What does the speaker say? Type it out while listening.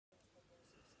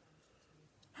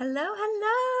Hello,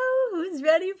 hello! Who's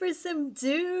ready for some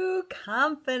Dew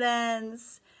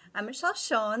Confidence? I'm Michelle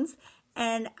Shones,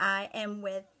 and I am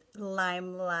with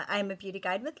LimeLife. I'm a beauty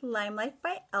guide with LimeLife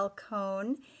by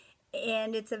Alcone,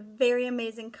 and it's a very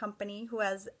amazing company who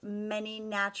has many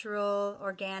natural,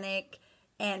 organic,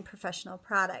 and professional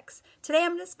products. Today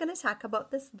I'm just going to talk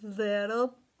about this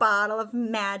little bottle of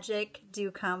magic Dew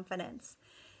Confidence.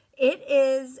 It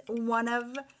is one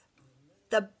of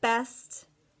the best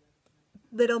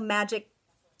little magic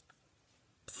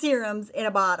serums in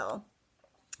a bottle.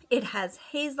 It has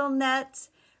hazelnut,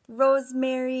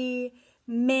 rosemary,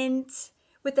 mint.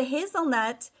 With the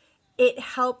hazelnut, it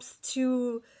helps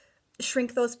to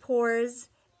shrink those pores,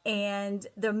 and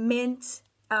the mint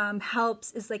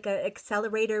is like an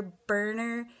accelerator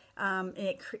burner, and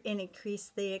it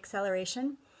increases the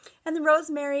acceleration. And the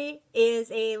rosemary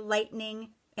is a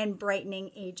lightening and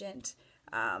brightening agent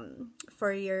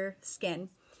for your skin.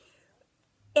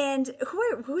 And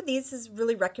who these is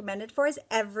really recommended for is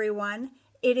everyone.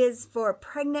 It is for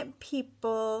pregnant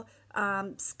people,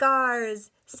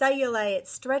 scars, cellulite,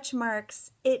 stretch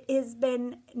marks. It has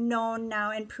been known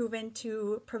now and proven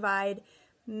to provide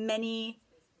many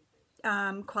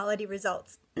quality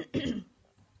results.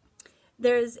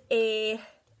 There's a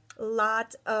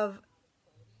lot of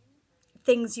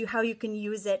things how you can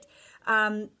use it.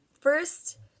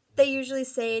 First, they usually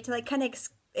say to kind of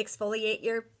exfoliate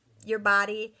your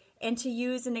body and to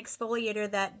use an exfoliator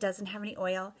that doesn't have any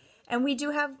oil. And we do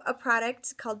have a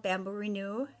product called Bamboo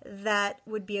Renew that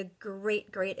would be a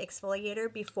great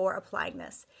exfoliator before applying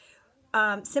this.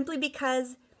 Simply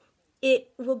because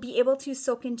it will be able to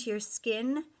soak into your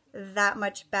skin that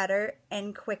much better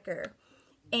and quicker.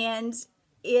 And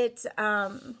it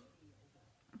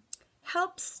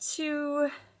helps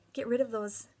to get rid of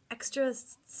those extra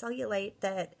cellulite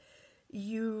that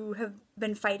you have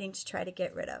been fighting to try to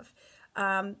get rid of.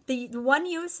 The one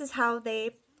use is how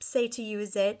they say to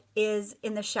use it is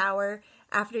in the shower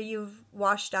after you've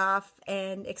washed off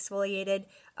and exfoliated.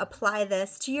 Apply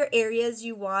this to your areas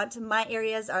you want. My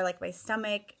areas are like my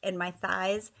stomach and my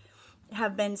thighs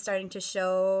have been starting to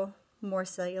show more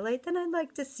cellulite than I'd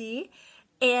like to see.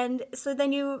 And so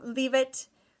then you leave it,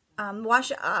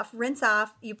 wash it off, rinse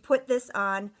off. You put this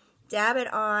on, dab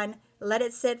it on, let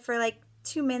it sit for like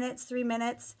 2 minutes, 3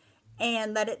 minutes,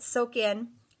 and let it soak in.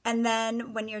 And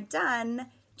then when you're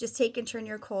done, just take and turn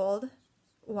your cold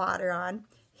water on.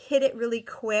 Hit it really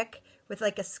quick with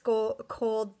like a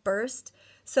cold burst,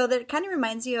 so that it kind of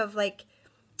reminds you of like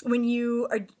when you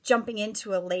are jumping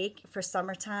into a lake for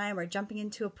summertime or jumping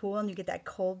into a pool and you get that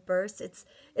cold burst.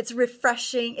 It's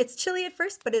refreshing. It's chilly at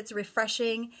first, but it's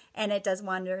refreshing, and it does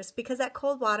wonders because that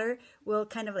cold water will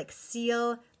kind of like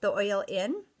seal the oil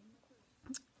in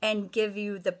and give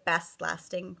you the best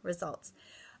lasting results.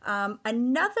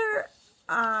 Another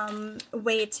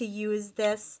way to use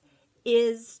this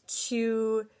is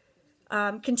to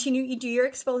continue. You do your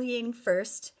exfoliating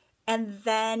first, and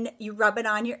then you rub it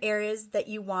on your areas that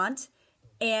you want,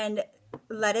 and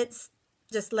let it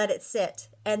sit,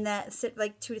 and that sit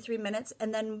like 2 to 3 minutes,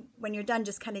 and then when you're done,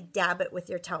 just kind of dab it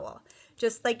with your towel,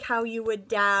 just like how you would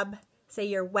dab. Say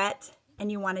you're wet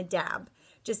and you want to dab.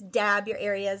 Just dab your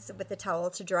areas with the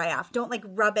towel to dry off. Don't like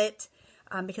rub it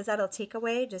because that'll take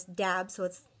away. Just dab so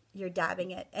you're dabbing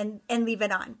it, and leave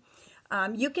it on.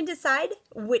 You can decide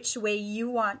which way you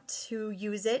want to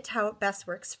use it, how it best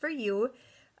works for you.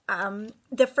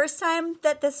 The first time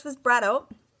that this was brought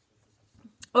out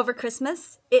over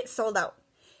Christmas, it sold out,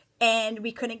 and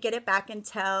we couldn't get it back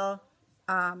until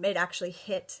it actually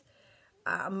hit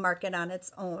a market on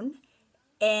its own,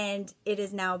 and it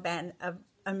has now been an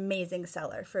amazing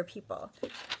seller for people.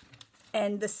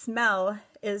 And the smell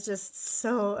is just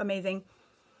so amazing.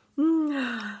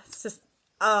 It's just,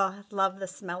 I love the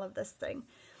smell of this thing.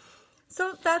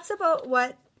 So that's about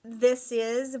what this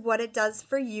is, what it does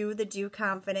for you, the Dew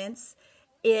Confidence.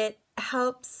 It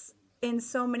helps in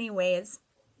so many ways.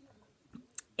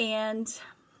 And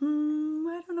I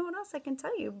don't know what else I can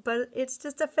tell you, but it's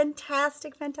just a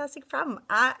fantastic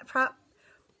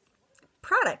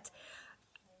product.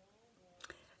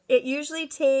 It usually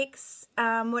takes,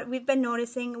 what we've been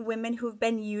noticing, women who've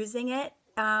been using it,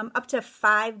 up to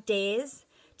 5 days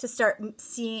to start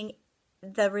seeing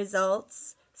the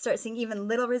results, start seeing even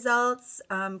little results,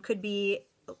 could be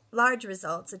large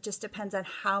results. It just depends on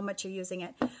how much you're using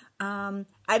it. I've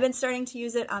been starting to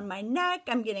use it on my neck.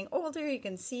 I'm getting older. You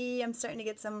can see I'm starting to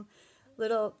get some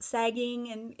little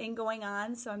sagging and going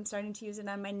on, so I'm starting to use it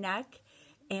on my neck,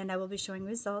 and I will be showing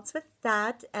results with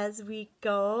that as we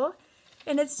go.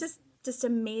 And it's just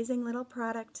amazing little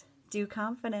product. Dew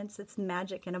Confidence. It's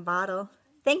magic in a bottle.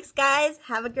 Thanks, guys.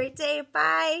 Have a great day.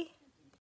 Bye.